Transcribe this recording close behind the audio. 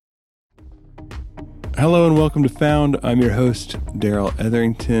Hello and welcome to Found. I'm your host, Daryl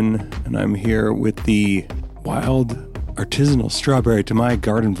Etherington, and I'm here with the wild artisanal strawberry to my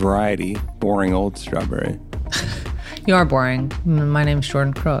garden variety, boring old strawberry. You are boring. My name's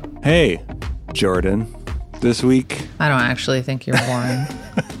Jordan Crook. Hey, Jordan. This week... I don't actually think you're boring.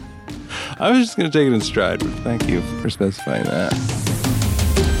 I was just going to take it in stride, but thank you for specifying that.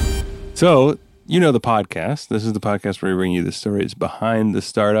 So, you know the podcast. This is the podcast where we bring you the stories behind the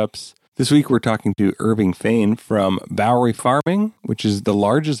startups. This week, we're talking to Irving Fain from Bowery Farming, which is the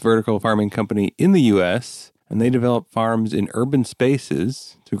largest vertical farming company in the U.S., and they develop farms in urban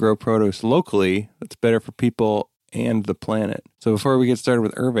spaces to grow produce locally that's better for people and the planet. So before we get started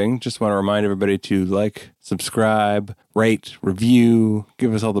with Irving, just want to remind everybody to like, subscribe, rate, review,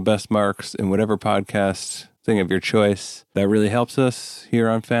 give us all the best marks in whatever podcast thing of your choice. That really helps us here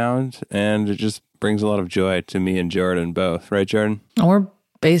on Found, and it just brings a lot of joy to me and Jordan both. Right, Jordan? We're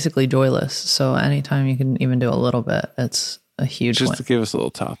basically joyless, so anytime you can even do a little bit, it's a huge just win. To give us a little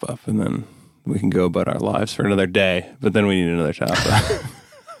top up, and then we can go about our lives for another day, but then we need another top up.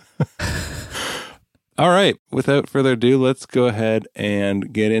 All right, without further ado, let's go ahead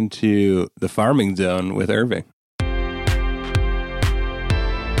and get into the farming zone with Irving.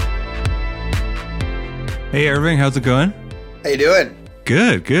 Hey, Irving, how's it going? How you doing?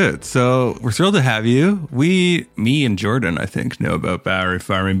 Good. So we're thrilled to have you. Me and Jordan, I think, know about Bowery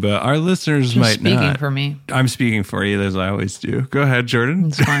Farming, but our listeners might not. Speaking for me. I'm speaking for you, as I always do. Go ahead, Jordan.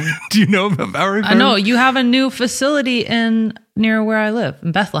 It's fine. Do you know about Bowery Farming? I know. You have a new facility near where I live,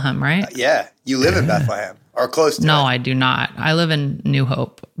 in Bethlehem, right? Yeah, you live in Bethlehem, or close to it. No, I do not. I live in New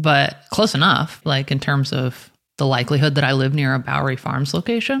Hope, but close enough, like in terms of the likelihood that I live near a Bowery Farms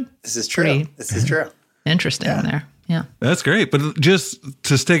location. This is true. This is true. Interesting there. Yeah. That's great. But just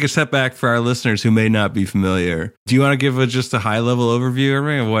to take a step back for our listeners who may not be familiar, do you want to give just a high-level overview,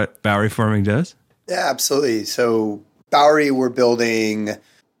 Irving, of what Bowery Farming does? Yeah, absolutely. So Bowery, we're building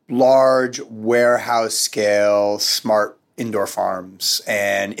large warehouse-scale smart indoor farms.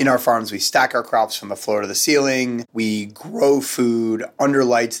 And in our farms, we stack our crops from the floor to the ceiling. We grow food under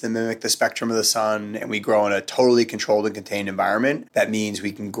lights that mimic the spectrum of the sun, and we grow in a totally controlled and contained environment. That means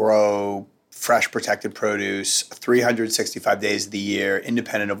we can grow fresh protected produce 365 days of the year,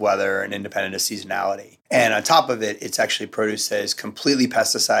 independent of weather and independent of seasonality. And on top of it, it's actually produce that is completely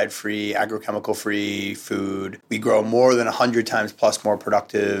pesticide-free, agrochemical-free food. We grow more than 100 times plus more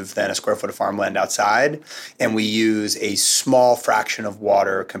productive than a square foot of farmland outside. And we use a small fraction of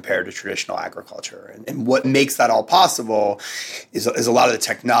water compared to traditional agriculture. And what makes that all possible is a lot of the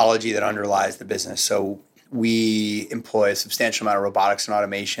technology that underlies the business. So we employ a substantial amount of robotics and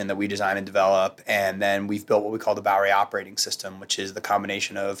automation that we design and develop. And then we've built what we call the Bowery Operating System, which is the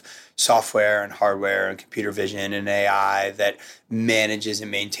combination of software and hardware and computer vision and AI that manages and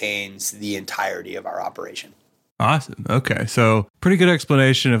maintains the entirety of our operation. Awesome. Okay. So pretty good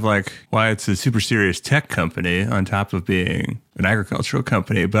explanation of like why it's a super serious tech company on top of being an agricultural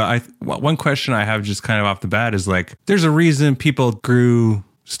company. But one question I have just kind of off the bat is like, there's a reason people grew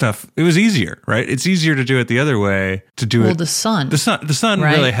stuff. It was easier, right? It's easier to do it the other way, to do Well, the sun. The sun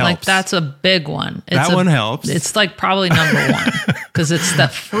right? really helps. Like that's a big one. That one helps. It's like probably number one because it's the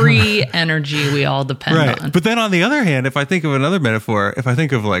free energy we all depend on. But then on the other hand, if I think of another metaphor, if I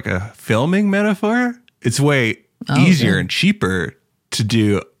think of like a filming metaphor, it's way easier and cheaper to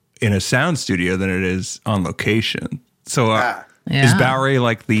do in a sound studio than it is on location. So is Bowery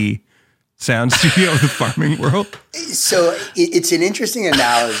like the sound studio of the farming world? So it's an interesting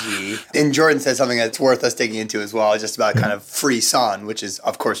analogy. And Jordan said something that's worth us digging into as well, just about kind of free sun, which is,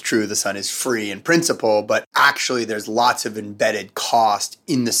 of course, true. The sun is free in principle, but actually there's lots of embedded cost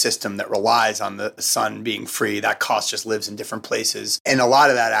in the system that relies on the sun being free. That cost just lives in different places. And a lot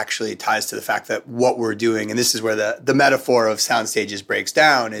of that actually ties to the fact that what we're doing, and this is where the metaphor of sound stages breaks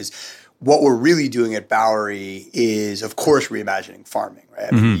down, is what we're really doing at Bowery is, of course, reimagining farming,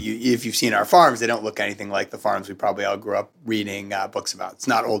 right? I mean, if you've seen our farms, they don't look anything like the farms we probably all grew up reading books about. It's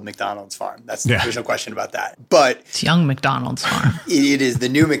not old McDonald's farm. There's no question about that. But it's young McDonald's farm. It is the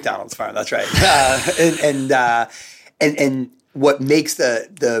new McDonald's farm. That's right. And what makes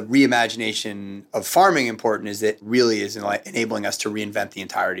the reimagination of farming important is it really is enabling us to reinvent the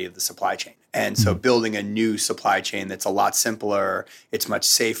entirety of the supply chain. And so building a new supply chain that's a lot simpler, it's much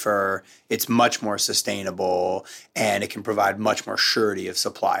safer, it's much more sustainable, and it can provide much more surety of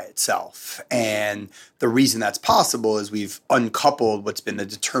supply itself. And the reason that's possible is we've uncoupled what's been the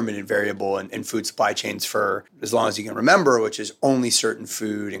determinant variable in food supply chains for as long as you can remember, which is only certain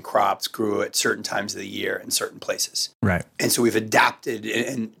food and crops grew at certain times of the year in certain places. Right. And so we've adapted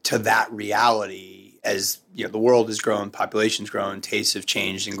to that reality as the world has grown, population's grown, tastes have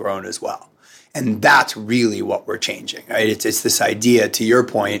changed and grown as well. And that's really what we're changing, right? It's this idea, to your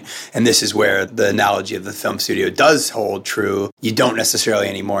point, and this is where the analogy of the film studio does hold true. You don't necessarily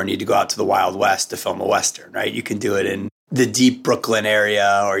anymore need to go out to the Wild West to film a Western, right? You can do it in the deep Brooklyn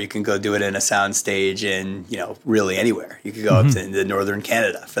area, or you can go do it in a soundstage in, really anywhere. You could go up to northern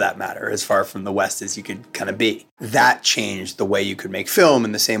Canada, for that matter, as far from the West as you could kind of be. That changed the way you could make film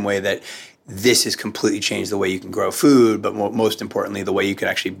in the same way that this has completely changed the way you can grow food, but most importantly, the way you can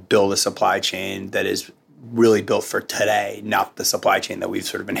actually build a supply chain that is really built for today, not the supply chain that we've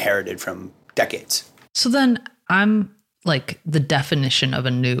sort of inherited from decades. So then I'm like the definition of a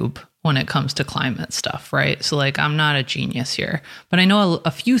noob when it comes to climate stuff, right? So like I'm not a genius here, but I know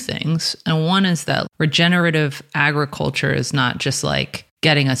a few things. And one is that regenerative agriculture is not just like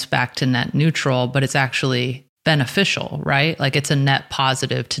getting us back to net neutral, but it's actually beneficial, right? Like it's a net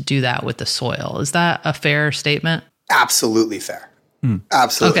positive to do that with the soil. Is that a fair statement? Absolutely fair.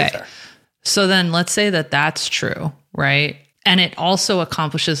 Absolutely fair. So then let's say that that's true, right? And it also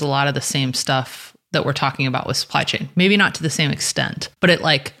accomplishes a lot of the same stuff that we're talking about with supply chain. Maybe not to the same extent, but it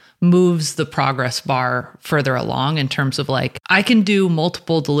like moves the progress bar further along in terms of like, I can do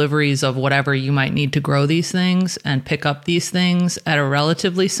multiple deliveries of whatever you might need to grow these things and pick up these things at a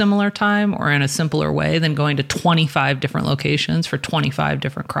relatively similar time or in a simpler way than going to 25 different locations for 25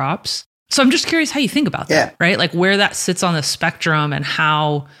 different crops. So I'm just curious how you think about that, right? Like where that sits on the spectrum and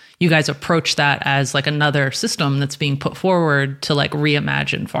how you guys approach that as like another system that's being put forward to like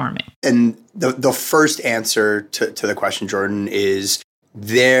reimagine farming. And the first answer to the question, Jordan, is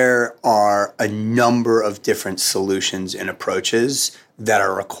there are a number of different solutions and approaches that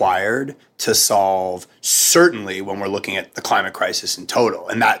are required to solve, certainly when we're looking at the climate crisis in total.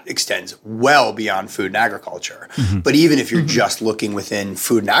 And that extends well beyond food and agriculture. But even if you're just looking within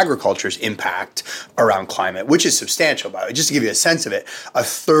food and agriculture's impact around climate, which is substantial, by the way, just to give you a sense of it, a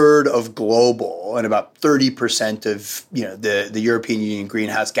third of global and about 30% of the European Union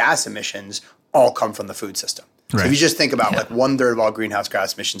greenhouse gas emissions all come from the food system. Right. So if you just think about like 1/3 of all greenhouse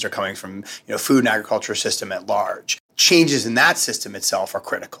gas emissions are coming from food and agriculture system at large. Changes in that system itself are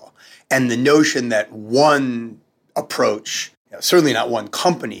critical. And the notion that one approach, certainly not one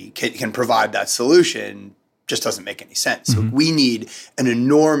company, can provide that solution just doesn't make any sense. So we need an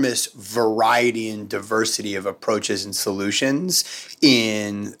enormous variety and diversity of approaches and solutions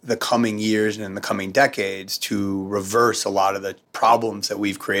in the coming years and in the coming decades to reverse a lot of the problems that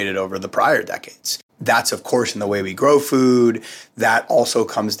we've created over the prior decades. That's, of course, in the way we grow food. That also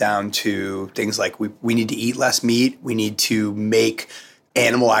comes down to things like we need to eat less meat. We need to make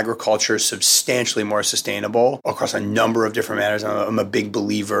animal agriculture substantially more sustainable across a number of different manners. I'm a big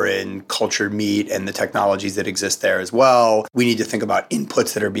believer in cultured meat and the technologies that exist there as well. We need to think about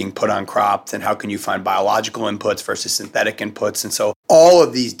inputs that are being put on crops and how can you find biological inputs versus synthetic inputs. And so all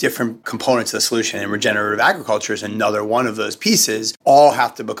of these different components of the solution, and regenerative agriculture is another one of those pieces, all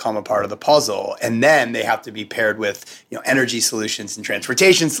have to become a part of the puzzle. And then they have to be paired with energy solutions and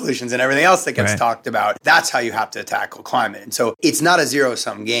transportation solutions and everything else that gets talked about. That's how you have to tackle climate. And so it's not a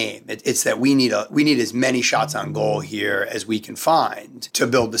zero-sum game. It's that we need as many shots on goal here as we can find to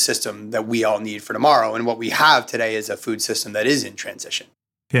build the system that we all need for tomorrow. And what we have today is a food system that is in transition.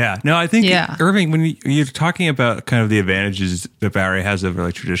 Yeah. No, I think, Irving, when you're talking about kind of the advantages that Bowery has over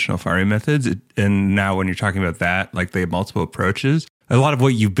like traditional farming methods, and now when you're talking about that, like they have multiple approaches, a lot of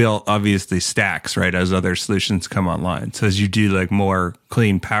what you built obviously stacks, right, as other solutions come online. So as you do like more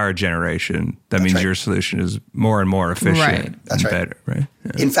clean power generation, that means your solution is more and more efficient and better, right?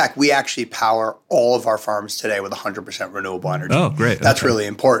 Yeah. In fact, we actually power all of our farms today with 100% renewable energy. Oh, great. That's really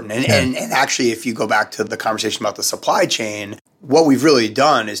important. And actually, if you go back to the conversation about the supply chain, what we've really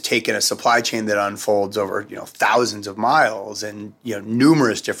done is taken a supply chain that unfolds over thousands of miles and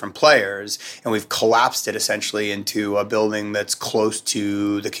numerous different players, and we've collapsed it essentially into a building that's close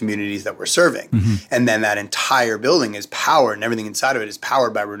to the communities that we're serving. And then that entire building is powered, and everything inside of it is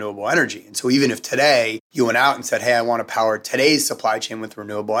powered by renewable energy. And so even if today you went out and said, hey, I want to power today's supply chain with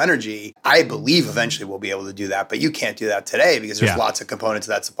renewable energy, I believe eventually we'll be able to do that. But you can't do that today because there's lots of components of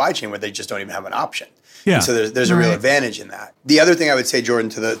that supply chain where they just don't even have an option. Yeah. And so there's a real advantage in that. The other thing I would say, Jordan,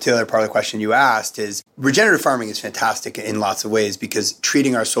 to the other part of the question you asked is regenerative farming is fantastic in lots of ways because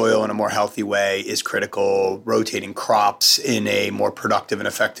treating our soil in a more healthy way is critical. Rotating crops in a more productive and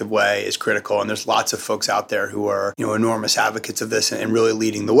effective way is critical. And there's lots of folks out there who are enormous advocates of this and really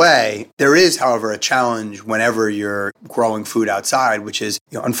leading the way. There is, however, a challenge whenever you're growing food outside, which is,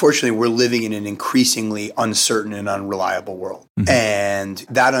 unfortunately, we're living in an increasingly uncertain and unreliable world. And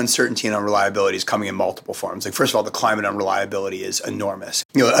that uncertainty and unreliability is coming in multiple forms. Like, first of all, the climate unreliability is enormous.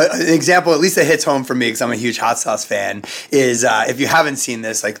 An example, at least that hits home for me because I'm a huge hot sauce fan, is if you haven't seen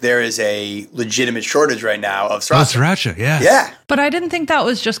this, like there is a legitimate shortage right now of sriracha. Sriracha, yeah. Yeah. But I didn't think that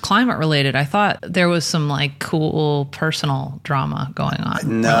was just climate related. I thought there was some like cool personal drama going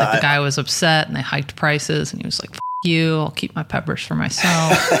on. No, where, like the guy was upset and they hiked prices and he was like, you, I'll keep my peppers for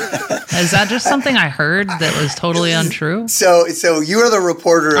myself. Is that just something I heard that was totally untrue? So you are the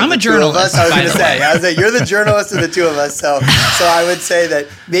reporter. I'm of a the journalist. Two of us. I was going to say, you're the journalist of the two of us. So I would say that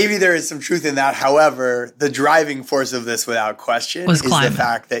maybe there is some truth in that. However, the driving force of this, without question, is climate. the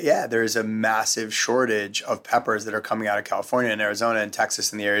fact that there is a massive shortage of peppers that are coming out of California and Arizona and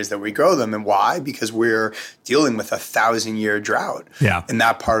Texas and the areas that we grow them. And why? Because we're dealing with a 1,000-year drought in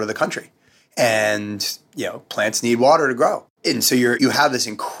that part of the country. And, plants need water to grow. And so you have this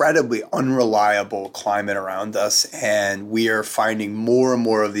incredibly unreliable climate around us, and we are finding more and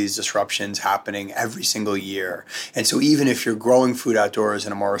more of these disruptions happening every single year. And so even if you're growing food outdoors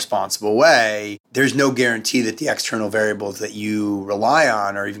in a more responsible way, there's no guarantee that the external variables that you rely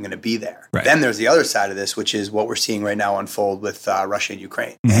on are even going to be there. Right. Then there's the other side of this, which is what we're seeing right now unfold with Russia and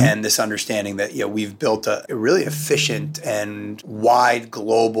Ukraine. Mm-hmm. And this understanding that we've built a really efficient and wide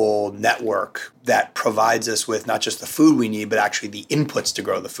global network that provides us with not just the food we need, but actually the inputs to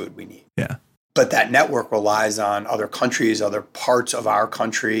grow the food we need. Yeah. But that network relies on other countries, other parts of our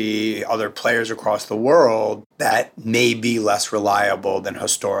country, other players across the world that may be less reliable than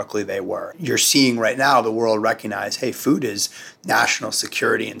historically they were. You're seeing right now the world recognize, hey, food is national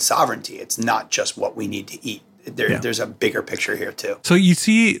security and sovereignty. It's not just what we need to eat. There's a bigger picture here too. So you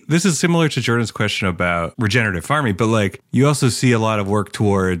see, this is similar to Jordan's question about regenerative farming, but like you also see a lot of work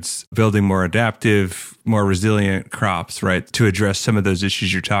towards building more adaptive, more resilient crops, right? To address some of those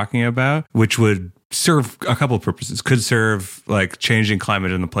issues you're talking about, which would serve a couple of purposes. Could serve like changing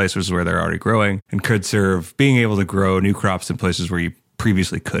climate in the places where they're already growing, and could serve being able to grow new crops in places where you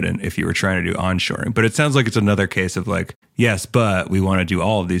previously couldn't if you were trying to do onshoring. But it sounds like it's another case of like, yes, but we want to do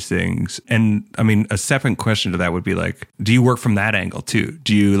all of these things. And I mean, a second question to that would be like, do you work from that angle too?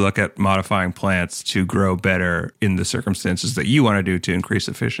 Do you look at modifying plants to grow better in the circumstances that you want to do to increase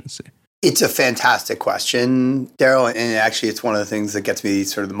efficiency? It's a fantastic question, Daryl, and actually it's one of the things that gets me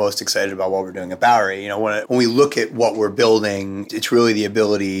sort of the most excited about what we're doing at Bowery. When we look at what we're building, it's really the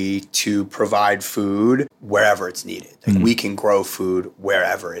ability to provide food wherever it's needed. Like we can grow food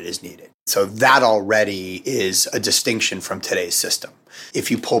wherever it is needed. So that already is a distinction from today's system.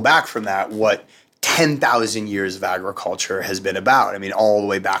 If you pull back from that, what 10,000 years of agriculture has been about, I mean, all the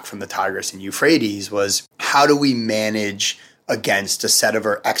way back from the Tigris and Euphrates, was how do we manage against a set of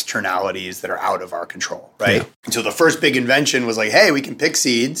our externalities that are out of our control, right? Yeah. And so the first big invention was like, hey, we can pick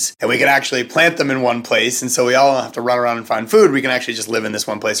seeds and we can actually plant them in one place. And so we all don't have to run around and find food. We can actually just live in this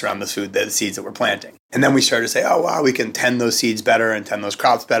one place around the seeds that we're planting. And then we started to say, oh, wow, we can tend those seeds better and tend those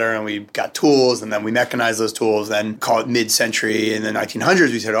crops better. And we got tools, and then we mechanized those tools. Then call it mid-century in the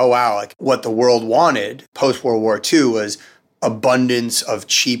 1900s, we said, oh, wow, like what the world wanted post-World War II was abundance of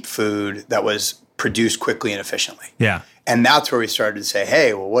cheap food that was produced quickly and efficiently. Yeah. And that's where we started to say,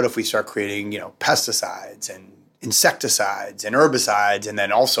 hey, well, what if we start creating, pesticides and insecticides and herbicides and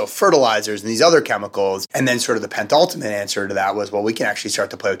then also fertilizers and these other chemicals? And then sort of the penultimate answer to that was, well, we can actually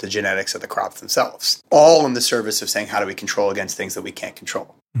start to play with the genetics of the crops themselves, all in the service of saying, how do we control against things that we can't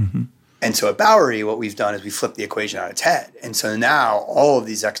control? Mm-hmm. And so at Bowery, what we've done is we flipped the equation on its head. And so now all of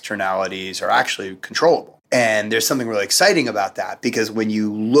these externalities are actually controllable. And there's something really exciting about that, because when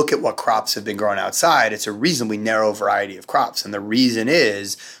you look at what crops have been grown outside, it's a reasonably narrow variety of crops. And the reason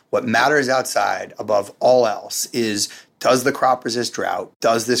is what matters outside above all else is, does the crop resist drought?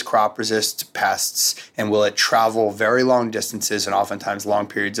 Does this crop resist pests? And will it travel very long distances and oftentimes long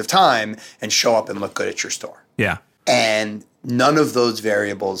periods of time and show up and look good at your store? Yeah. And none of those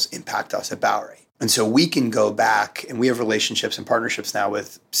variables impact us at Bowery. And so we can go back, and we have relationships and partnerships now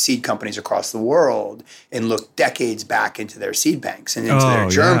with seed companies across the world, and look decades back into their seed banks and into their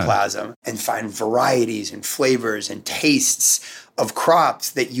germplasm and find varieties and flavors and tastes of crops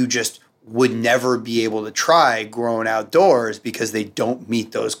that you just would never be able to try growing outdoors because they don't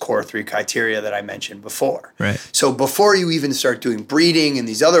meet those core 3 criteria that I mentioned before. Right. So before you even start doing breeding and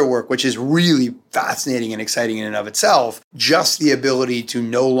these other work, which is really fascinating and exciting in and of itself, just the ability to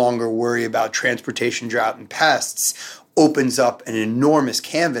no longer worry about transportation, drought, and pests opens up an enormous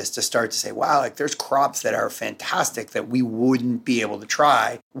canvas to start to say, wow, like there's crops that are fantastic that we wouldn't be able to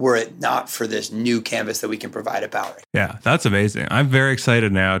try were it not for this new canvas that we can provide at Bowery. Yeah, that's amazing. I'm very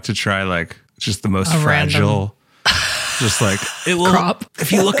excited now to try like just the most fragile just like, it will, Crop.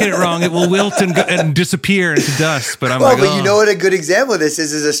 if you look at it wrong, it will wilt and disappear into dust. But I'm Well, like, but you know what a good example of this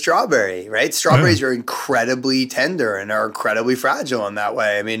is a strawberry, right? Strawberries are incredibly tender and are incredibly fragile in that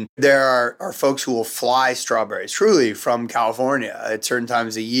way. I mean, there are folks who will fly strawberries, truly, from California at certain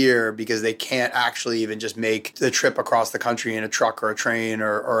times of year because they can't actually even just make the trip across the country in a truck or a train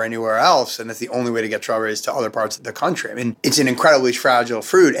or anywhere else. And it's the only way to get strawberries to other parts of the country. I mean, it's an incredibly fragile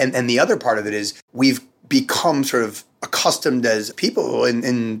fruit. And the other part of it is we've become sort of accustomed as people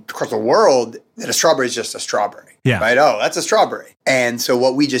in across the world that a strawberry is just a strawberry. Yeah. Right? Oh, that's a strawberry. And so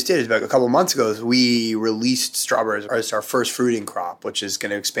what we just did is about a couple of months ago is we released strawberries as our first fruiting crop, which is going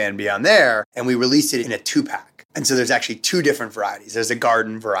to expand beyond there. And we released it in a 2-pack. And so there's actually 2 different varieties. There's a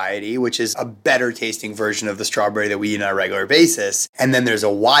garden variety, which is a better tasting version of the strawberry that we eat on a regular basis. And then there's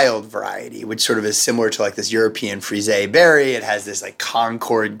a wild variety, which sort of is similar to like this European frisee berry. It has this like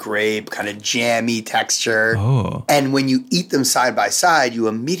Concord grape kind of jammy texture. oh, And when you eat them side by side, you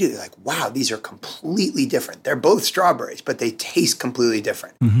immediately like, wow, these are completely different. They're both strawberries, but they taste completely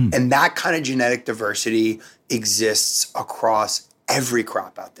different. And that kind of genetic diversity exists across every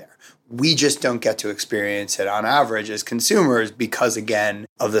crop out there. We just don't get to experience it on average as consumers because, again,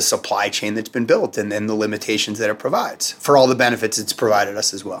 of the supply chain that's been built and the limitations that it provides for all the benefits it's provided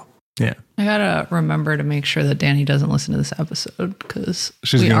us as well. yeah. I gotta remember to make sure that Danny doesn't listen to this episode because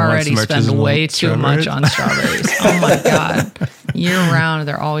She's we gonna want already some spend artisanal way too much on strawberries. Oh my God. Year round,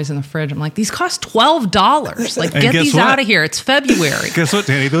 they're always in the fridge. I'm like, these cost $12. Like, And get guess these what? out of here. It's February. Guess what,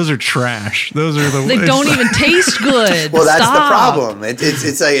 Danny? Those are trash. Those are the. They don't even taste good. Well, that's the Stop. problem.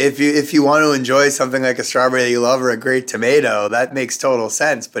 It's like if you want to enjoy something like a strawberry that you love or a great tomato, that makes total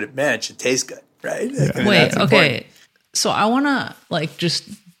sense. But man, it should taste good, right? I mean, Wait, that's important. okay. So I want to like just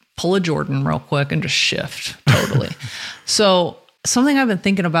pull a Jordan real quick and just shift totally. So something I've been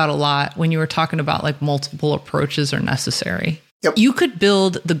thinking about a lot when you were talking about like multiple approaches are necessary. Yep. You could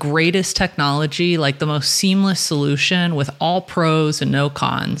build the greatest technology, like the most seamless solution with all pros and no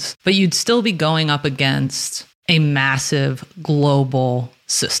cons, but you'd still be going up against a massive global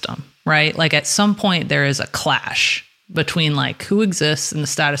system, right? Like at some point there is a clash between like who exists in the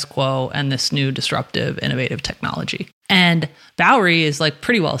status quo and this new disruptive, innovative technology. And Bowery is like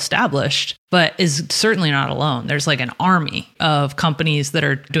pretty well established, but is certainly not alone. There's like an army of companies that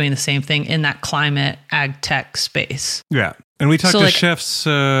are doing the same thing in that climate ag tech space. Yeah. And we talked So, to like- Chef's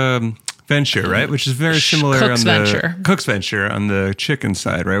Venture, right? Which is very similar Cook's on the Venture. Cook's Venture on the chicken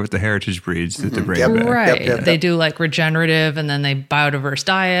side, right? With the heritage breeds that they bring Yep. back. Right. Yep. They do like regenerative and then they biodiverse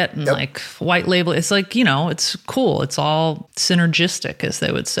diet and Yep. like white label. It's like, you know, it's cool. It's all synergistic, as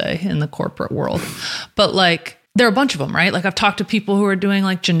they would say in the corporate world. But like, there are a bunch of them, right? Like I've talked to people who are doing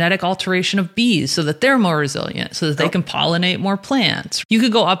like genetic alteration of bees so that they're more resilient, so that they can pollinate more plants. You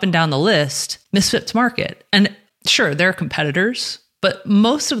could go up and down the list, Misfits Market. And sure, they're competitors, but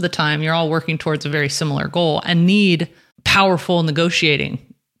most of the time you're all working towards a very similar goal and need powerful negotiating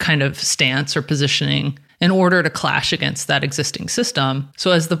kind of stance or positioning in order to clash against that existing system.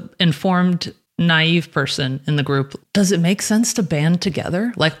 So as the informed, naive person in the group, does it make sense to band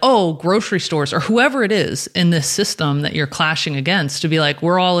together? Like, oh, grocery stores or whoever it is in this system that you're clashing against to be like,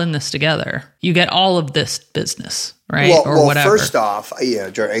 we're all in this together. You get all of this business, right? Well, whatever. first off,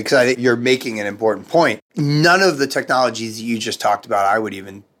 Jordan, because I think you're making an important point. None of the technologies that you just talked about, I would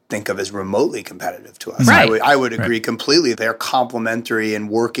even think of as remotely competitive to us. Right. I would agree completely. They're complementary and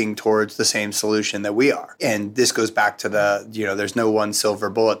working towards the same solution that we are. And this goes back to there's no one silver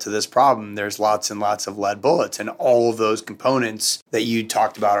bullet to this problem. There's lots and lots of lead bullets. And all of those components that you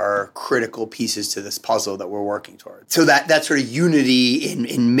talked about are critical pieces to this puzzle that we're working towards. So that sort of unity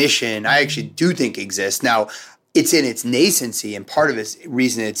in mission, I actually do think exists. Now, it's in its nascency, and part of the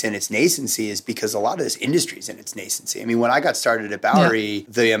reason it's in its nascency is because a lot of this industry is in its nascency. I mean, when I got started at Bowery,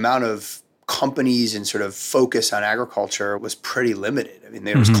 the amount of companies and sort of focus on agriculture was pretty limited. I mean,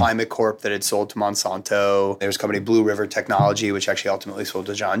 there was Climate Corp that had sold to Monsanto. There was a company Blue River Technology, which actually ultimately sold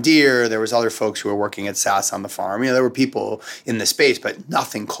to John Deere. There was other folks who were working at SAS on the farm. There were people in the space, but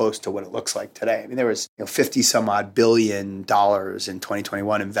nothing close to what it looks like today. I mean, there was 50 some odd billion in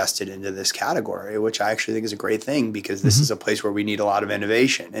 2021 invested into this category, which I actually think is a great thing because this is a place where we need a lot of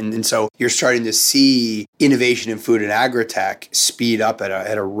innovation. And so you're starting to see innovation in food and agri-tech speed up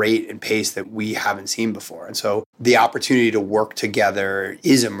at a rate and pace that we haven't seen before. And so the opportunity to work together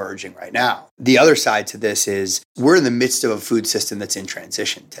is emerging right now. The other side to this is we're in the midst of a food system that's in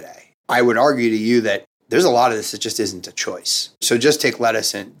transition today. I would argue to you that there's a lot of this that just isn't a choice. So just take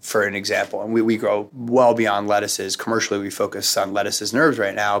lettuce for an example. And we grow well beyond lettuces. Commercially, we focus on lettuces and herbs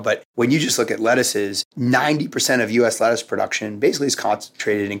right now. But when you just look at lettuces, 90% of U.S. lettuce production basically is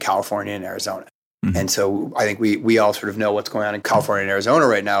concentrated in California and Arizona. And so I think we all sort of know what's going on in California and Arizona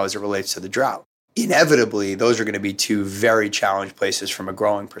right now as it relates to the drought. Inevitably, those are going to be two very challenged places from a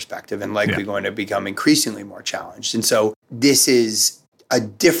growing perspective and likely going to become increasingly more challenged. And so this is a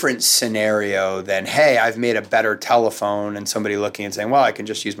different scenario than, hey, I've made a better telephone, and somebody looking and saying, well, I can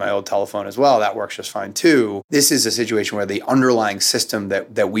just use my old telephone as well. That works just fine too. This is a situation where the underlying system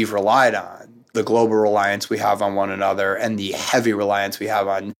that we've relied on, the global reliance we have on one another and the heavy reliance we have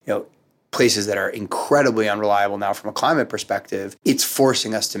on, places that are incredibly unreliable now from a climate perspective, it's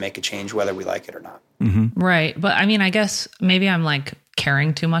forcing us to make a change whether we like it or not. Right. But I mean, I guess maybe I'm like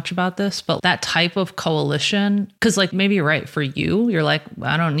caring too much about this, but that type of coalition, because like maybe you're right for you, you're like,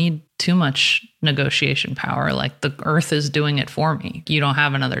 I don't need too much negotiation power. Like the earth is doing it for me. You don't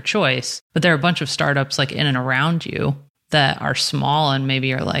have another choice. But there are a bunch of startups like in and around you that are small and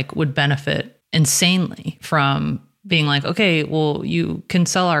maybe are like would benefit insanely from being like, okay, well, you can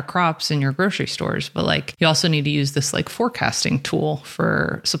sell our crops in your grocery stores, but like you also need to use this like forecasting tool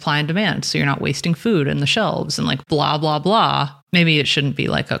for supply and demand. So you're not wasting food in the shelves and like blah, blah, blah. Maybe it shouldn't be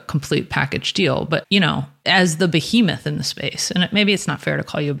like a complete package deal, but as the behemoth in the space, and maybe it's not fair to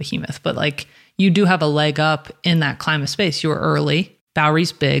call you a behemoth, but like you do have a leg up in that climate space. You were early.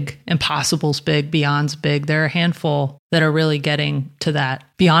 Bowery's big, Impossible's big, Beyond's big. There are a handful that are really getting to that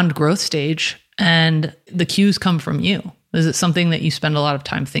beyond growth stage. And the cues come from you. Is it something that you spend a lot of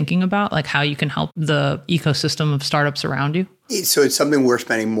time thinking about, like how you can help the ecosystem of startups around you? So it's something we're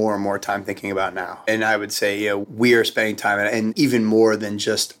spending more and more time thinking about now. And I would say, we are spending time, and even more than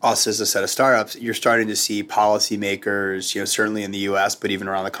just us as a set of startups, you're starting to see policymakers, certainly in the US, but even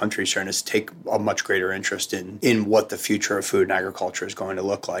around the country, starting to take a much greater interest in what the future of food and agriculture is going to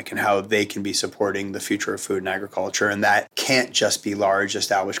look like and how they can be supporting the future of food and agriculture. And that can't just be large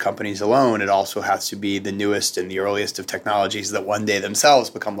established companies alone. It also has to be the newest and the earliest of technologies that one day themselves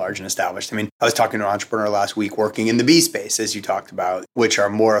become large and established. I mean, I was talking to an entrepreneur last week working in the bee space, as you talked about, which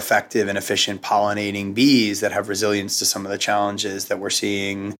are more effective and efficient pollinating bees that have resilience to some of the challenges that we're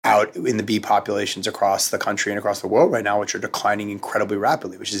seeing out in the bee populations across the country and across the world right now, which are declining incredibly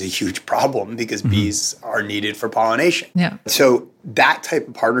rapidly, which is a huge problem because bees are needed for pollination. Yeah. So that type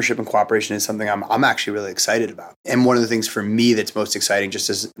of partnership and cooperation is something I'm actually really excited about. And one of the things for me that's most exciting,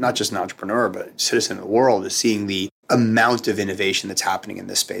 just as not just an entrepreneur, but a citizen of the world, is seeing the amount of innovation that's happening in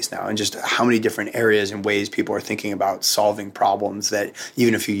this space now and just how many different areas and ways people are thinking about solving problems that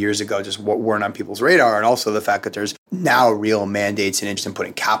even a few years ago just weren't on people's radar. And also the fact that there's now real mandates and interest in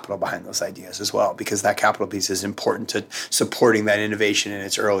putting capital behind those ideas as well, because that capital piece is important to supporting that innovation in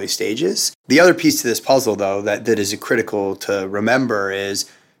its early stages. The other piece to this puzzle, though, that is critical to remember is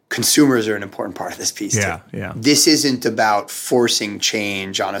consumers are an important part of this piece too. Yeah. This isn't about forcing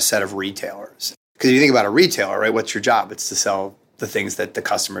change on a set of retailers. Because if you think about a retailer, right, what's your job? It's to sell the things that the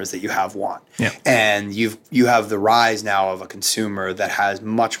customers that you have want. Yeah. And you have the rise now of a consumer that has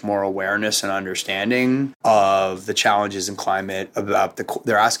much more awareness and understanding of the challenges in climate.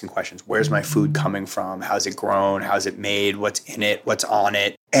 They're asking questions. Where's my food coming from? How's it grown? How's it made? What's in it? What's on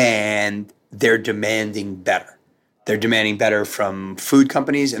it? And they're demanding better. They're demanding better from food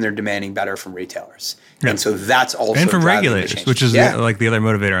companies and they're demanding better from retailers. Yeah. And so that's also and from regulators, which is like the other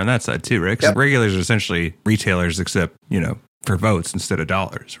motivator on that side too, right? Because regulators are essentially retailers, except, for votes instead of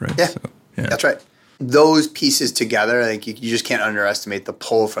dollars, right? Yeah. That's right. Those pieces together, I think you just can't underestimate the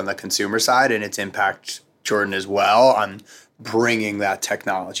pull from the consumer side and its impact, Jordan, as well, on bringing that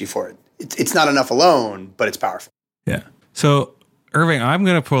technology forward. It's not enough alone, but it's powerful. Yeah. So, Irving, I'm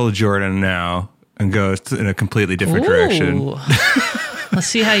going to pull a Jordan now and go in a completely different direction. Let's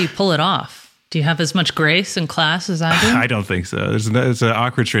see how you pull it off. Do you have as much grace and class as I do? I don't think so. It's an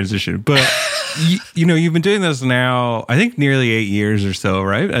awkward transition. But, you've been doing this now, I think nearly 8 years or so,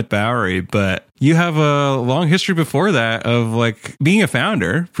 right, at Bowery. But you have a long history before that of like being a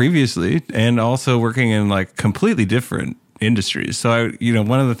founder previously and also working in like completely different industries. So,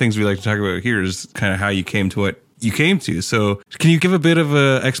 one of the things we like to talk about here is kind of how you came to what you came to. So can you give a bit of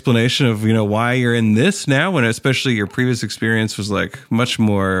an explanation of, why you're in this now, when especially your previous experience was like much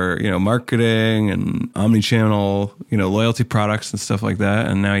more, marketing and omni-channel, loyalty products and stuff like that.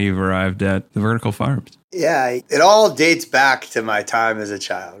 And now you've arrived at the vertical farms. Yeah, it all dates back to my time as a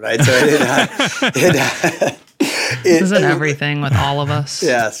child, right? So isn't everything with all of us?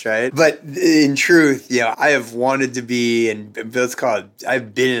 Yes, right. But in truth, I have wanted to be, and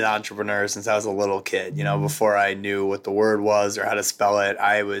I've been an entrepreneur since I was a little kid. Before I knew what the word was or how to spell it,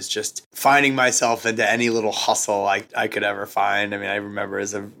 I was just finding myself into any little hustle I could ever find. I mean, I remember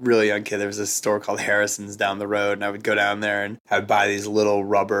as a really young kid, there was a store called Harrison's down the road, and I would go down there and I'd buy these little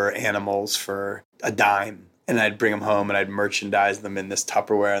rubber animals for a dime. and I'd bring them home and I'd merchandise them in this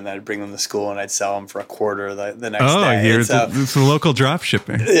Tupperware, and then I'd bring them to school and I'd sell them for $0.25 the next day. Oh, it's a local drop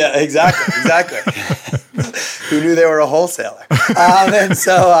shipping. Yeah, exactly. Who knew they were a wholesaler? And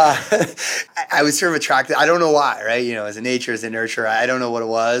so I was sort of attracted. I don't know why, right? As a nature, as a nurturer, I don't know what it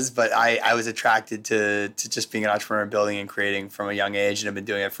was, but I was attracted to just being an entrepreneur, building and creating from a young age, and I've been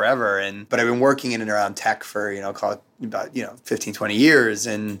doing it forever. But I've been working in and around tech for, call it about, 15, 20 years.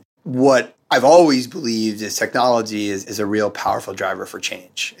 And what I've always believed is technology is a real powerful driver for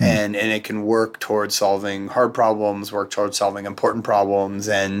change. And it can work towards solving hard problems, work towards solving important problems.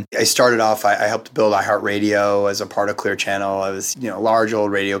 And I started off, I helped build iHeartRadio as a part of Clear Channel. I was, a large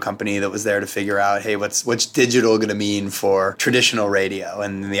old radio company that was there to figure out, hey, what's digital going to mean for traditional radio?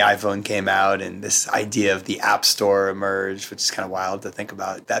 And then the iPhone came out and this idea of the App Store emerged, which is kind of wild to think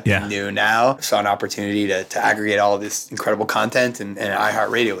about that being new now. I saw an opportunity to aggregate all of this incredible content, and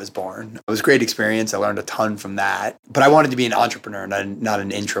iHeartRadio was born. It was a great experience. I learned a ton from that. But I wanted to be an entrepreneur, not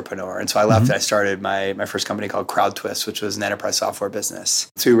an intrapreneur. And so I left and I started my first company called CrowdTwist, which was an enterprise software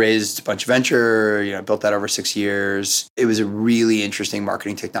business. So we raised a bunch of venture, built that over 6 years. It was a really interesting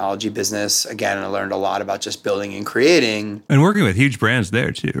marketing technology business. Again, I learned a lot about just building and creating. And working with huge brands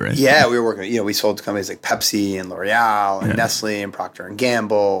there too, right? Yeah, we were working, we sold to companies like Pepsi and L'Oreal and Nestle and Procter &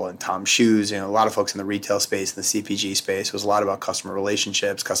 Gamble and Tom Shoes, a lot of folks in the retail space and the CPG space. It was a lot about customer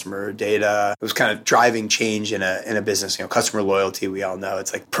relationships, customer data. It was kind of driving change in a business. Customer loyalty, we all know,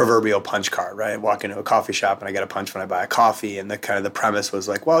 it's like proverbial punch card, right? I walk into a coffee shop and I get a punch when I buy a coffee. And the premise was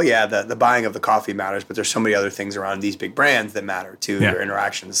like, well, yeah, the buying of the coffee matters, but there's so many other things around these big brands that matter too. Their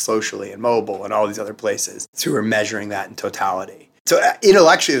interactions socially and mobile and all these other places. So we're measuring that in totality. So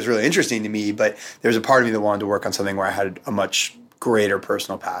intellectually, it was really interesting to me, but there's a part of me that wanted to work on something where I had a much greater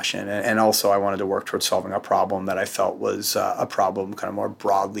personal passion. And also I wanted to work towards solving a problem that I felt was a problem kind of more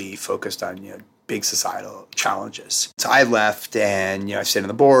broadly focused on, big societal challenges. So I left and, I stayed on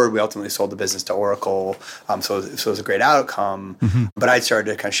the board. We ultimately sold the business to Oracle. So it was a great outcome. But I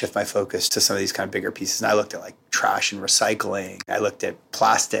started to kind of shift my focus to some of these kind of bigger pieces. And I looked at like trash and recycling. I looked at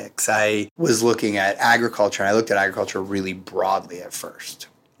plastics. I was looking at agriculture, and I looked at agriculture really broadly at first.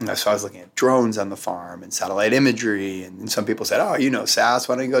 So I was looking at drones on the farm and satellite imagery. And some people said, oh, SaaS,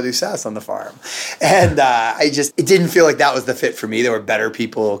 why don't you go do SaaS on the farm? And it didn't feel like that was the fit for me. There were better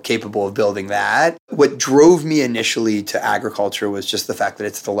people capable of building that. What drove me initially to agriculture was just the fact that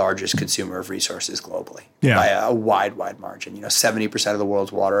it's the largest consumer of resources globally by a wide margin. 70% of the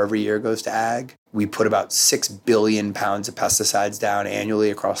world's water every year goes to ag. We put about 6 billion pounds of pesticides down annually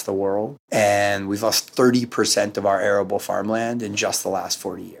across the world. And we've lost 30% of our arable farmland in just the last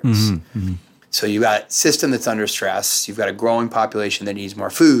 40 years. So you've got a system that's under stress. You've got a growing population that needs more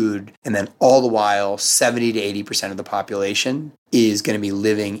food. And then all the while, 70 to 80% of the population is going to be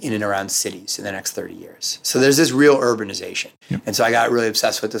living in and around cities in the next 30 years. So there's this real urbanization. And so I got really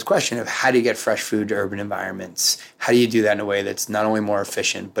obsessed with this question of how do you get fresh food to urban environments? How do you do that in a way that's not only more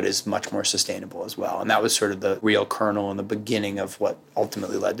efficient, but is much more sustainable as well? And that was sort of the real kernel and the beginning of what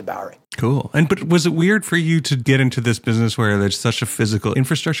ultimately led to Bowery. Cool. But was it weird for you to get into this business where there's such a physical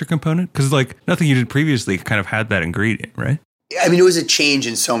infrastructure component? Because nothing you did previously kind of had that ingredient, right? I mean, it was a change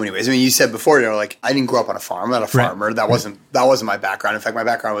in so many ways. I mean, you said before, I didn't grow up on a farm. I'm not a farmer. Right. That wasn't my background. In fact, my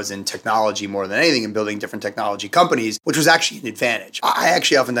background was in technology more than anything, and building different technology companies, which was actually an advantage. I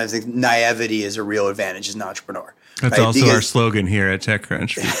actually oftentimes think naivety is a real advantage as an entrepreneur. That's right? Also our slogan here at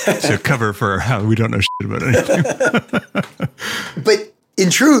TechCrunch. So cover for how we don't know shit about anything. But in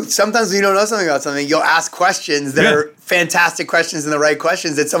truth, sometimes when you don't know something about something, you'll ask questions that are fantastic questions and the right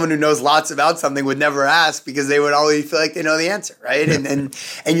questions that someone who knows lots about something would never ask because they would always feel like they know the answer, right? Yeah.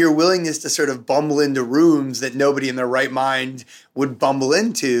 And your willingness to sort of bumble into rooms that nobody in their right mind would bumble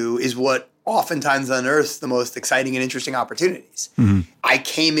into is what oftentimes unearths the most exciting and interesting opportunities. I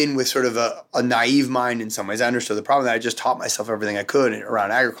came in with sort of a naive mind in some ways. I understood the problem that I just taught myself everything I could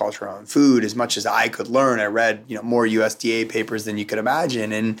around agriculture, around food, as much as I could learn. I read, more USDA papers than you could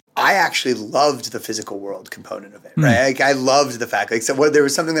imagine. And I actually loved the physical world component of it, right? I loved the fact, there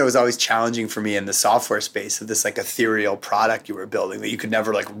was something that was always challenging for me in the software space of this ethereal product you were building that you could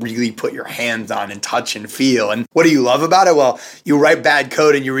never really put your hands on and touch and feel. And what do you love about it? Well, you write bad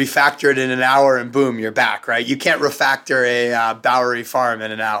code and you refactor it in an hour and boom, you're back, right? You can't refactor a Bowery farm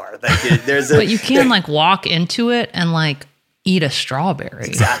in an hour. But you can walk into it and eat a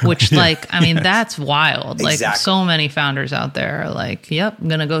strawberry, which that's wild. Exactly. So many founders out there are yep, I'm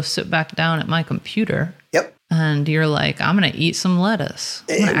going to go sit back down at my computer. Yep. And you're I'm going to eat some lettuce.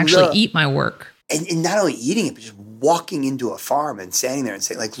 I'm going to actually eat my work. And not only eating it, but just walking into a farm and standing there and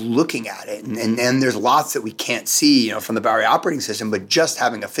saying, looking at it. And there's lots that we can't see, from the Bowery operating system, but just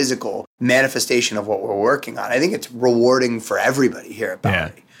having a physical manifestation of what we're working on. I think it's rewarding for everybody here at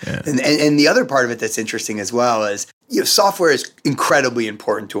Bowery. Yeah. And the other part of it that's interesting as well is, software is incredibly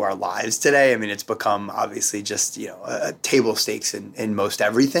important to our lives today. I mean, it's become obviously just, table stakes in most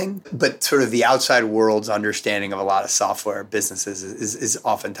everything. But sort of the outside world's understanding of a lot of software businesses is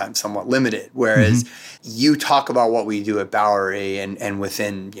oftentimes somewhat limited. Whereas you talk about what we do at Bowery and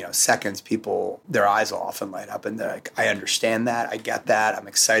within, seconds, their eyes will often light up and they're like, I understand that. I get that. I'm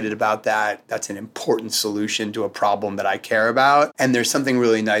excited about that. That's an important solution to a problem that I care about. And there's something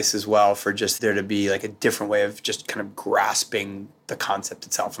really nice as well for just there to be like a different way of just kind of grasping the concept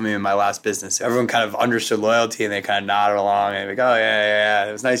itself. I mean, in my last business, everyone kind of understood loyalty and they kind of nodded along and like, oh, yeah.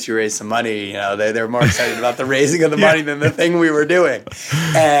 It was nice you raised some money. They're more excited about the raising of the money than the thing we were doing.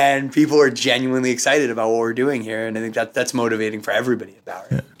 And people are genuinely excited about what we're doing here. And I think that's motivating for everybody at Bowery.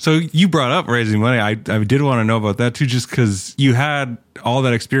 Yeah. So you brought up raising money. I did want to know about that too, just because you had all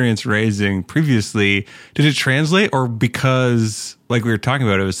that experience raising previously. Did it translate, or because, like we were talking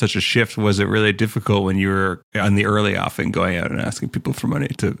about, it was such a shift, was it really difficult when you were on the early offing going out and asking people for money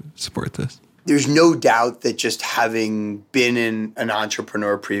to support this? There's no doubt that just having been an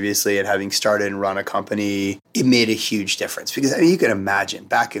entrepreneur previously and having started and run a company, it made a huge difference. Because you can imagine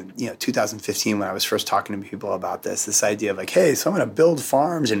back in 2015 when I was first talking to people about this idea of like, hey, so I'm going to build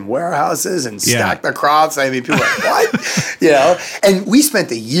farms and warehouses and stack the crops. I mean, people are like, what? And we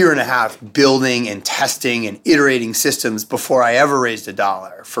spent a year and a half building and testing and iterating systems before I ever raised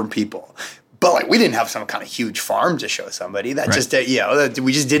 $1 from people. But we didn't have some kind of huge farm to show somebody. That just,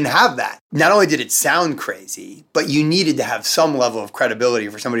 we just didn't have that. Not only did it sound crazy, but you needed to have some level of credibility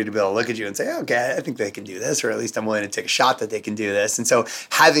for somebody to be able to look at you and say, okay, I think they can do this, or at least I'm willing to take a shot that they can do this. And so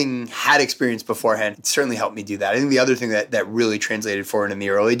having had experience beforehand, it certainly helped me do that. I think the other thing that really translated forward in the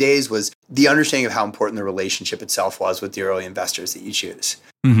early days was the understanding of how important the relationship itself was with the early investors that you choose.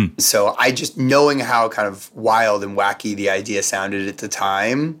 Mm-hmm. So I just, knowing how kind of wild and wacky the idea sounded at the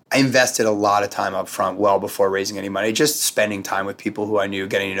time, I invested a lot of time up front, well before raising any money, just spending time with people who I knew,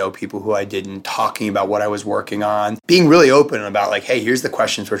 getting to know people who I didn't, talking about what I was working on, being really open about like, hey, here's the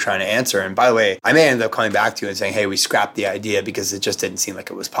questions we're trying to answer. And by the way, I may end up coming back to you and saying, hey, we scrapped the idea because it just didn't seem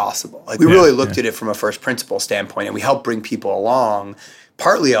like it was possible. Like we really looked at it from a first principle standpoint, and we helped bring people along,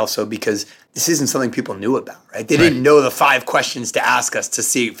 partly also because this isn't something people knew about, right? They didn't know the 5 questions to ask us to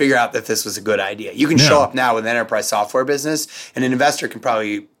figure out if this was a good idea. You can show up now with an enterprise software business, and an investor can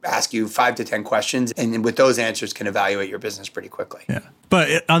probably ask you 5 to 10 questions, and with those answers can evaluate your business pretty quickly. Yeah.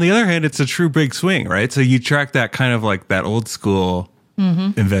 But on the other hand, it's a true big swing, right? So you track that kind of like that old school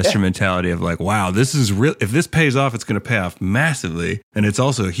investor mentality of like, wow, this is real. If this pays off, it's going to pay off massively. And it's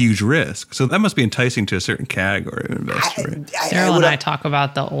also a huge risk. So that must be enticing to a certain category of investor. Right? Daryl and I talk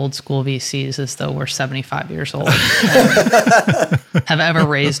about the old school VCs as though we're 75 years old have ever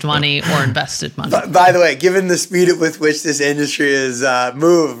raised money or invested money. By the way, given the speed with which this industry has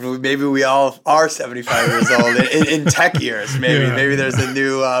moved, maybe we all are 75 years old in tech years. Maybe there's a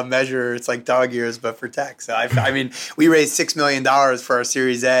new measure. It's like dog years, but for tech. So I mean, we raised $6 million for our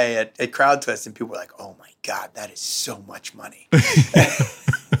Series A at CrowdTwist, and people were like, "Oh my God, that is so much money."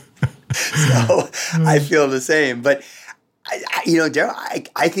 So I feel the same, but Daryl,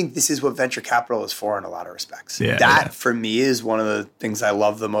 I think this is what venture capital is for in a lot of respects. For me is one of the things I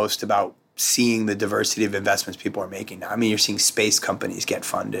love the most about seeing the diversity of investments people are making now. I mean, you're seeing space companies get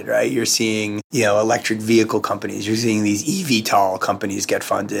funded, right? You're seeing, electric vehicle companies. You're seeing these eVTOL companies get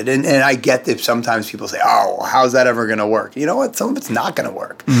funded. And I get that sometimes people say, oh, how's that ever going to work? You know what? Some of it's not going to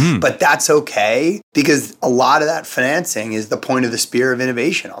work. Mm-hmm. But that's okay, because a lot of that financing is the point of the spear of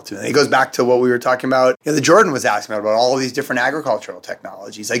innovation, ultimately. It goes back to what we were talking about. The Jordan was asking about all these different agricultural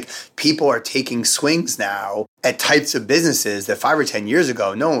technologies. Like, people are taking swings now at types of businesses that 5 or 10 years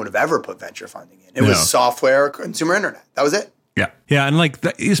ago, no one would have ever put venture funding in. It was software, consumer internet. That was it. Yeah. Yeah. And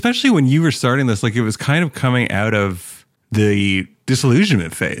especially when you were starting this, it was kind of coming out of the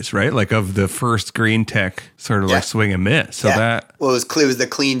disillusionment phase, right? Like of the first green tech sort of swing and miss. So it was the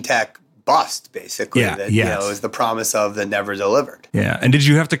clean tech bust, basically. It was the promise of that never delivered. Yeah. And did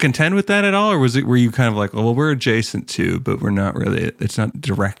you have to contend with that at all? Or were you kind of like, well, we're adjacent to, but we're not really, it's not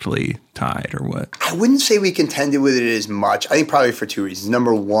directly tied, or what? I wouldn't say we contended with it as much. I think probably for 2 reasons.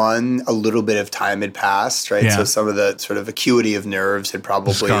 Number one, a little bit of time had passed, right? Yeah. So some of the sort of acuity of nerves had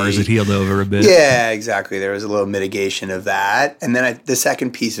probably... The scars had healed over a bit. Yeah, exactly. There was a little mitigation of that. And then the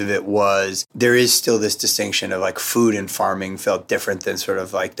second piece of it was there is still this distinction of food and farming felt different than sort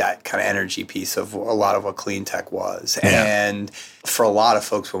of that kind of energy piece of a lot of what clean tech was. Yeah. And for a lot of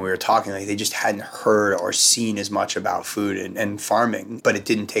folks when we were talking, they just hadn't heard or seen as much about food and farming, but it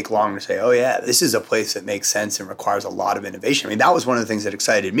didn't take long and say, oh yeah, this is a place that makes sense and requires a lot of innovation. I mean, that was one of the things that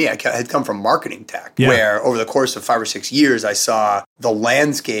excited me. I had come from marketing tech, where over the course of 5 or 6 years, I saw the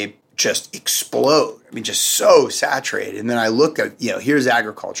landscape just explode. I mean, just so saturated. And then I look at, here's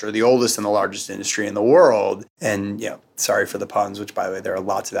agriculture, the oldest and the largest industry in the world. And, sorry for the puns, which, by the way, there are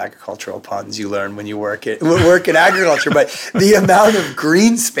lots of agricultural puns you learn when you work in agriculture. But the amount of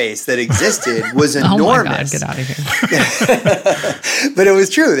green space that existed was enormous. Oh, my God, get out of here. But it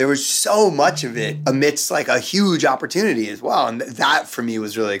was true. There was so much of it amidst like a huge opportunity as well. And that, for me,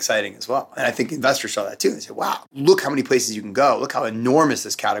 was really exciting as well. And I think investors saw that too. They said, wow, look how many places you can go. Look how enormous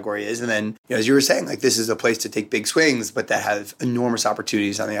this category is. And then, as you were saying, like, this is a place to take big swings, but that have enormous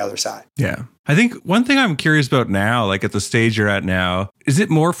opportunities on the other side. Yeah. I think one thing I'm curious about now, like at the stage you're at now, is it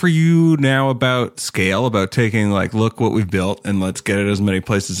more for you now about scale, about taking like, look what we've built and let's get it as many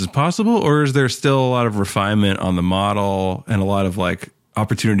places as possible? Or is there still a lot of refinement on the model and a lot of like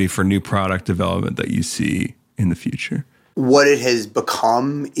opportunity for new product development that you see in the future? What it has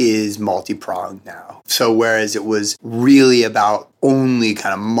become is multi-pronged now. So whereas it was really about only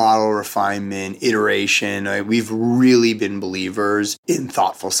kind of model refinement, iteration, we've really been believers in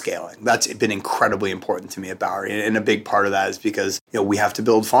thoughtful scaling. That's been incredibly important to me at Bowery. And a big part of that is because we have to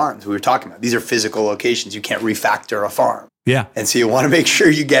build farms. We were talking about these are physical locations. You can't refactor a farm. Yeah. And so you want to make sure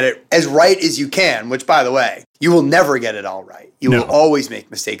you get it as right as you can, which, by the way, you will never get it all right. You will always make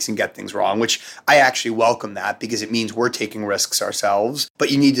mistakes and get things wrong, which I actually welcome that because it means we're taking risks ourselves.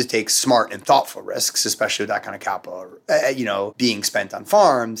 But you need to take smart and thoughtful risks, especially with that kind of capital, being spent on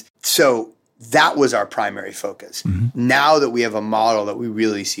farms. So that was our primary focus. Mm-hmm. Now that we have a model that we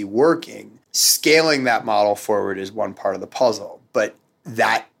really see working, scaling that model forward is one part of the puzzle. But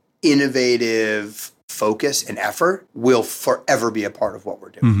that innovative focus and effort will forever be a part of what we're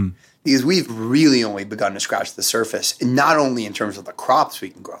doing. Mm-hmm. Because we've really only begun to scratch the surface, and not only in terms of the crops we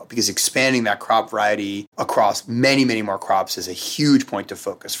can grow, because expanding that crop variety across many, many more crops is a huge point of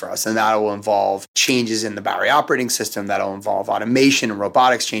focus for us. And that will involve changes in the Bowery operating system, that'll involve automation and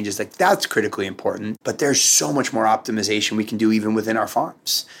robotics changes. Like, that's critically important. But there's so much more optimization we can do even within our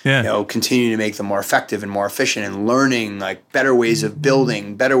farms. Yeah. Continuing to make them more effective and more efficient and learning like better ways of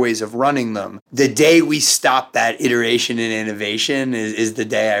building, better ways of running them. The day we stop that iteration and innovation is the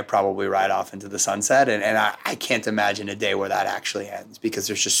day I probably ride off into the sunset. And I can't imagine a day where that actually ends because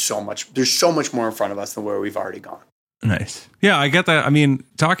there's just so much more in front of us than where we've already gone. Nice. Yeah, I get that. I mean,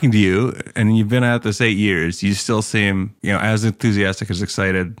 talking to you, and you've been at this 8 years, you still seem, as enthusiastic, as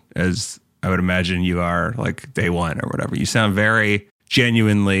excited as I would imagine you are like day one or whatever. You sound very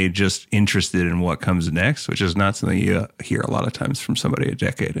genuinely just interested in what comes next, which is not something you hear a lot of times from somebody a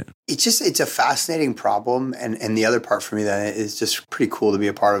decade in. It's a fascinating problem. And the other part for me that is just pretty cool to be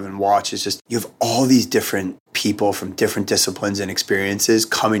a part of and watch is just you have all these different people from different disciplines and experiences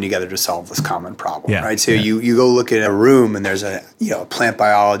coming together to solve this common problem, right? So you go look at a room and there's a plant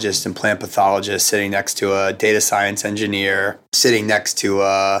biologist and plant pathologist sitting next to a data science engineer, sitting next to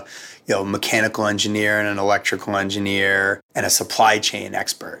a mechanical engineer and an electrical engineer and a supply chain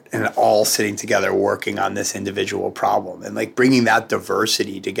expert, and all sitting together working on this individual problem and like bringing that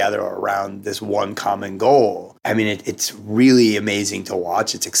diversity together around this one common goal. I mean, it's really amazing to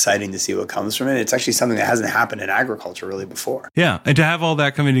watch. It's exciting to see what comes from it. It's actually something that hasn't happened in agriculture really before. Yeah. And to have all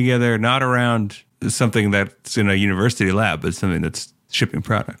that coming together, not around something that's in a university lab, but something that's shipping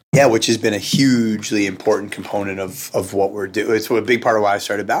product. Yeah, which has been a hugely important component of what we're doing. It's a big part of why I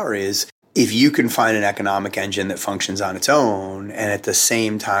started Bowery is if you can find an economic engine that functions on its own and at the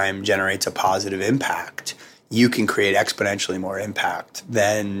same time generates a positive impact, you can create exponentially more impact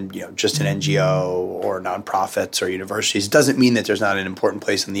than just an NGO or nonprofits or universities. It doesn't mean that there's not an important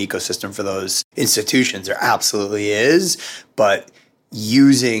place in the ecosystem for those institutions. There absolutely is, but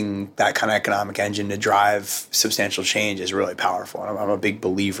using that kind of economic engine to drive substantial change is really powerful. And I'm a big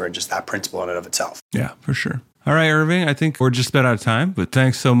believer in just that principle in and of itself. Yeah, for sure. All right, Irving, I think we're just about out of time, but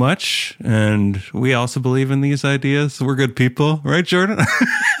thanks so much. And we also believe in these ideas. We're good people, right, Jordan?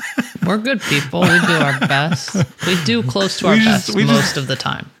 We're good people. We do our best. We do close to our best most of the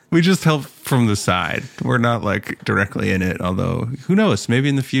time. We just help from the side. We're not like directly in it, although who knows? Maybe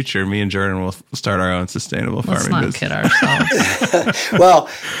in the future, me and Jordan will start our own sustainable farming business. Let's not kid ourselves. Well,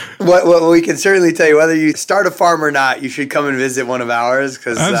 what we can certainly tell you, whether you start a farm or not, you should come and visit one of ours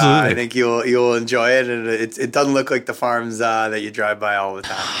because I think you'll enjoy it. And it doesn't look like the farms that you drive by all the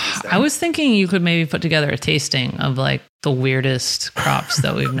time. I was thinking you could maybe put together a tasting of like the weirdest crops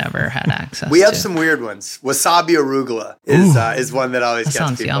that we've never had access to. We have some weird ones. Wasabi arugula is one that always gets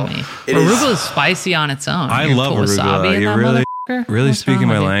sounds people. Yummy. Arugula is spicy on its own. I love arugula. You really Walker? Really What's speaking wrong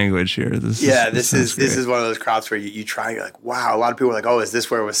my with you? language here. This is one of those crops where you try and you're like, wow, a lot of people are like, oh, is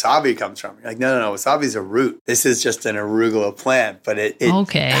this where wasabi comes from? You're like, no, wasabi is a root. This is just an arugula plant, but it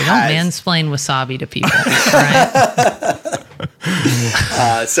okay, has... don't mansplain wasabi to people, right?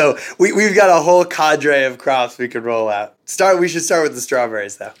 So we've got a whole cadre of crops we could roll out. We should start with the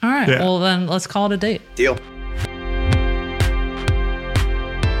strawberries, though. All right, well then let's call it a date. Deal.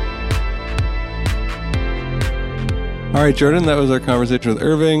 All right, Jordan, that was our conversation with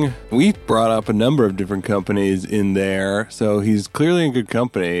Irving. We brought up a number of different companies in there, so he's clearly in good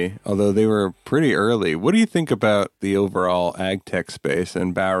company, although they were pretty early. What do you think about the overall ag tech space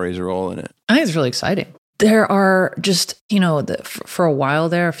and Bowery's role in it? I think it's really exciting. There are just, for a while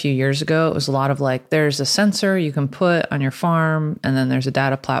there, a few years ago, it was a lot of like, there's a sensor you can put on your farm, and then there's a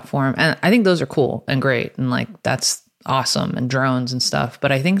data platform. And I think those are cool and great. And like, that's awesome, and drones and stuff.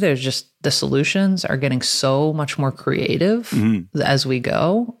 But I think there's just, the solutions are getting so much more creative as we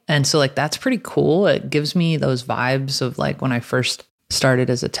go. And so like, that's pretty cool. It gives me those vibes of like when I first started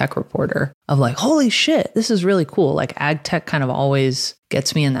as a tech reporter of like, holy shit, this is really cool. Like ag tech kind of always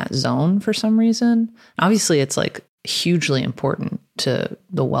gets me in that zone for some reason. Obviously it's like hugely important to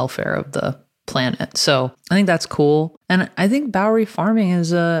the welfare of the planet. So I think that's cool. And I think Bowery Farming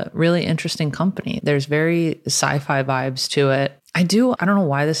is a really interesting company. There's very sci-fi vibes to it. I don't know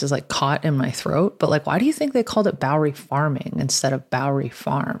why this is like caught in my throat, but like, why do you think they called it Bowery Farming instead of Bowery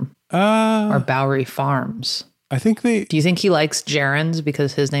Farm or Bowery Farms? I think Do you think he likes gerunds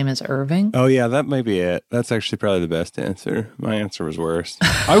because his name is Irving? Oh, yeah, that might be it. That's actually probably the best answer. My answer was worse.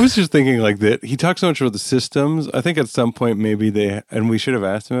 I was just thinking like that. He talks so much about the systems. I think at some point maybe and we should have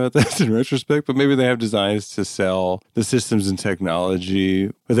asked him about this in retrospect, but maybe they have designs to sell the systems and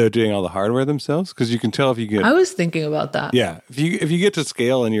technology without doing all the hardware themselves. Because you can tell if you get... I was thinking about that. Yeah. If you get to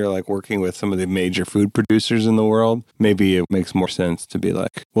scale and you're like working with some of the major food producers in the world, maybe it makes more sense to be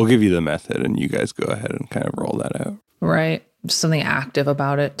like, we'll give you the method and you guys go ahead and kind of roll that out. Right. Something active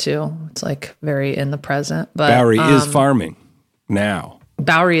about it too. It's like very in the present. But Bowery is farming now.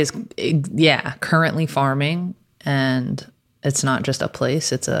 Bowery is, currently farming, and it's not just a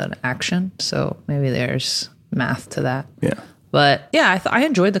place, it's an action. So maybe there's math to that. Yeah. But yeah, I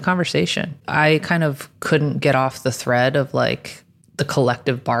enjoyed the conversation. I kind of couldn't get off the thread of like the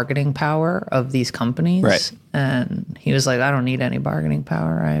collective bargaining power of these companies. Right. And he was like, I don't need any bargaining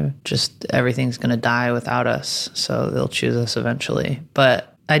power. Everything's going to die without us. So they'll choose us eventually.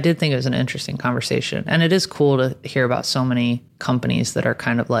 But I did think it was an interesting conversation. And it is cool to hear about so many companies that are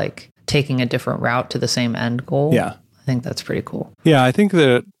kind of like taking a different route to the same end goal. Yeah. I think that's pretty cool. Yeah, I think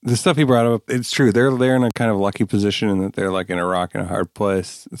that the stuff he brought up, it's true. They're in a kind of lucky position in that they're like in a rock and a hard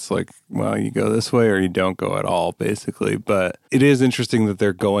place. It's like, well, you go this way or you don't go at all, basically. But it is interesting that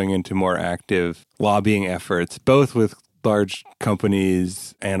they're going into more active lobbying efforts, both with large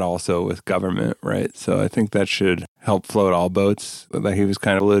companies and also with government, right? So I think that should help float all boats that he was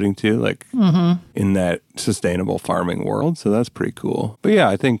kind of alluding to, like in that sustainable farming world. So that's pretty cool. But yeah,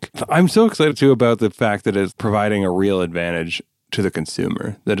 I think I'm so excited too about the fact that it's providing a real advantage to the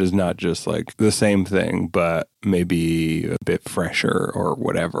consumer that is not just like the same thing, but maybe a bit fresher or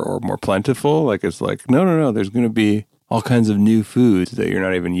whatever, or more plentiful. Like it's like, no, there's going to be all kinds of new foods that you're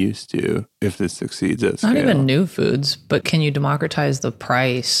not even used to if this succeeds at scale. Not even new foods, but can you democratize the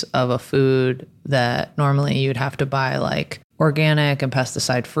price of a food that normally you'd have to buy like organic and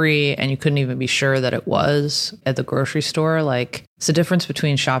pesticide free, and you couldn't even be sure that it was at the grocery store? Like, it's the difference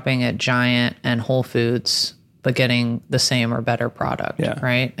between shopping at Giant and Whole Foods, but getting the same or better product,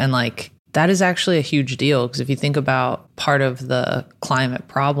 right? And like, that is actually a huge deal, because if you think about part of the climate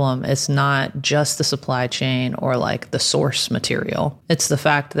problem, it's not just the supply chain or like the source material. It's the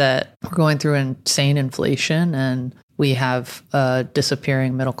fact that we're going through insane inflation and we have a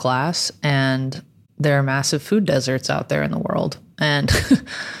disappearing middle class, and there are massive food deserts out there in the world. And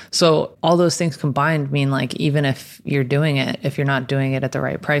so all those things combined mean like, even if you're doing it, if you're not doing it at the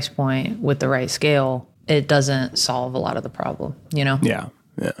right price point with the right scale, it doesn't solve a lot of the problem, you know? Yeah,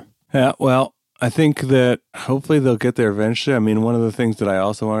 well, I think that hopefully they'll get there eventually. I mean, one of the things that I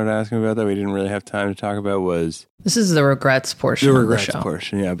also wanted to ask him about that we didn't really have time to talk about was... This is the regrets portion of the show.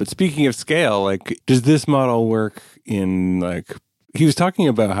 Portion, yeah. But speaking of scale, like, does this model work in, like... He was talking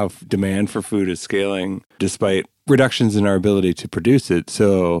about how demand for food is scaling despite reductions in our ability to produce it.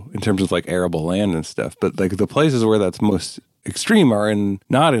 So in terms of like arable land and stuff, but like the places where that's most extreme are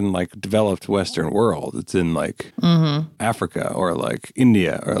not in like developed Western world. It's in like Africa or like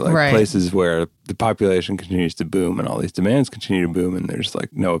India or like places where the population continues to boom and all these demands continue to boom and there's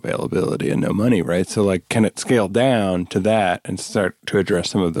like no availability and no money, right? So like, can it scale down to that and start to address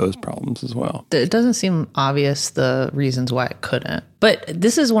some of those problems as well? It doesn't seem obvious the reasons why it couldn't. But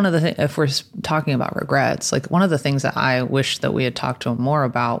this is one of the things, if we're talking about regrets, like one of the things that I wish that we had talked to him more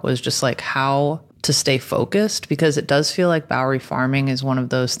about was just like how to stay focused, because it does feel like Bowery Farming is one of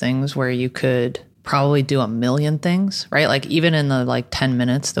those things where you could probably do a million things, right? Like even in the like 10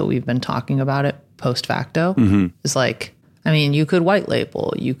 minutes that we've been talking about it post facto, is like, I mean, you could white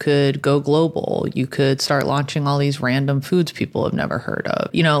label, you could go global, you could start launching all these random foods people have never heard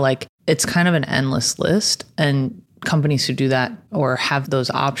of. You know, like it's kind of an endless list, and companies who do that or have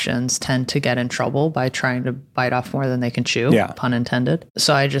those options tend to get in trouble by trying to bite off more than they can chew, pun intended.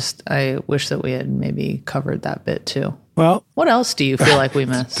 So I wish that we had maybe covered that bit too. Well, what else do you feel like we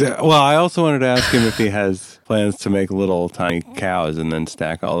missed? Well, I also wanted to ask him if he has plans to make little tiny cows and then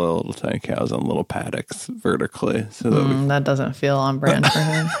stack all the little tiny cows on little paddocks vertically. So that doesn't feel on brand for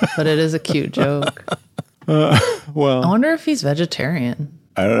him, but it is a cute joke. Well, I wonder if he's vegetarian.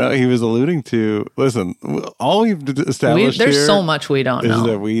 I don't know. He was alluding to, listen, all we've established there's here so much we don't know. Is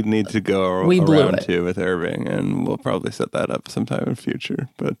that we need to go around to with Irving, and we'll probably set that up sometime in the future.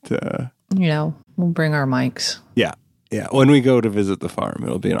 But, we'll bring our mics. Yeah. Yeah. When we go to visit the farm,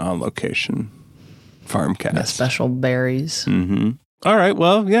 it'll be an on-location farm cast. Yeah, special berries. Mm-hmm. All right.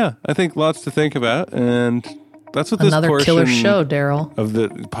 Well, yeah, I think lots to think about, and that's what this portion killer show, Daryl, of the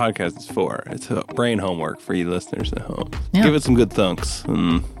podcast is for. It's a brain homework for you listeners at home. Yeah. Give it some good thunks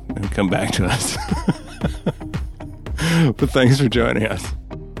and come back to us. But thanks for joining us.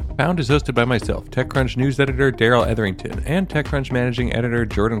 Found is hosted by myself, TechCrunch news editor Daryl Etherington, and TechCrunch managing editor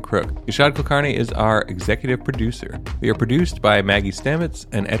Jordan Crook. Yashad Kulkarni is our executive producer. We are produced by Maggie Stamets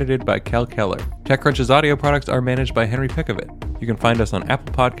and edited by Kel Keller. TechCrunch's audio products are managed by Henry Pickavet. You can find us on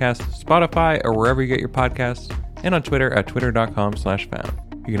Apple Podcasts, Spotify, or wherever you get your podcasts, and on Twitter at twitter.com/found.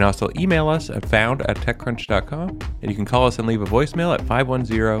 You can also email us at found@techcrunch.com, and you can call us and leave a voicemail at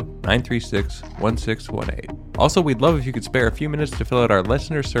 510-936-1618. Also, we'd love if you could spare a few minutes to fill out our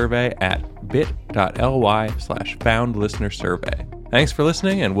listener survey at bit.ly/foundlistenersurvey. Thanks for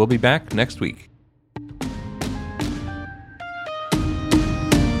listening, and we'll be back next week.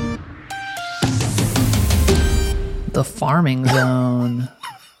 The farming zone.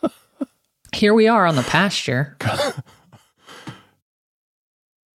 Here we are on the pasture.